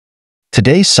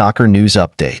Today's soccer news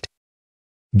update.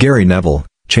 Gary Neville,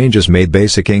 changes made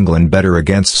basic England better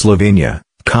against Slovenia,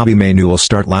 Kobbie Mainoo will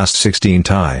start last 16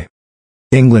 tie.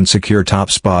 England secure top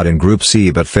spot in Group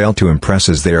C but failed to impress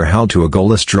as they are held to a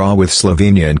goalless draw with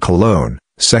Slovenia in Cologne.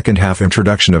 Second half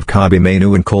introduction of Kobbie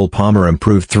Mainoo and Cole Palmer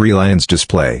improved Three Lions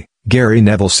display. Gary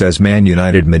Neville says Man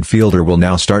United midfielder will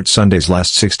now start Sunday's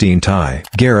last 16 tie.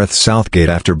 Gareth Southgate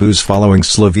after boos following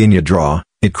Slovenia draw,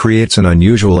 it creates an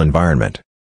unusual environment.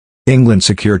 England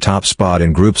secure top spot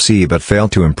in Group C but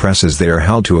failed to impress as they are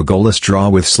held to a goalless draw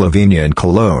with Slovenia in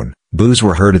Cologne. Boos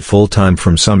were heard at full time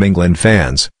from some England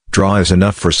fans. Draw is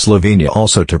enough for Slovenia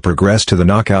also to progress to the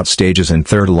knockout stages in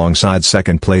third alongside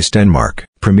second-place Denmark.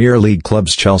 Premier League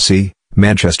clubs Chelsea,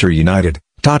 Manchester United,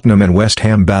 Tottenham and West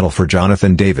Ham battle for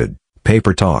Jonathan David.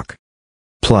 Paper talk.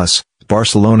 Plus,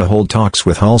 Barcelona hold talks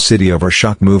with Hull City over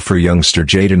shock move for youngster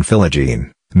Jadon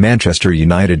Philogene. Manchester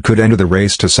United could enter the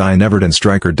race to sign Everton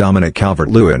striker Dominic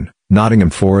Calvert-Lewin. Nottingham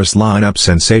Forest line up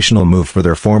sensational move for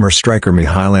their former striker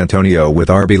Michail Antonio with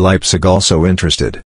RB Leipzig also interested.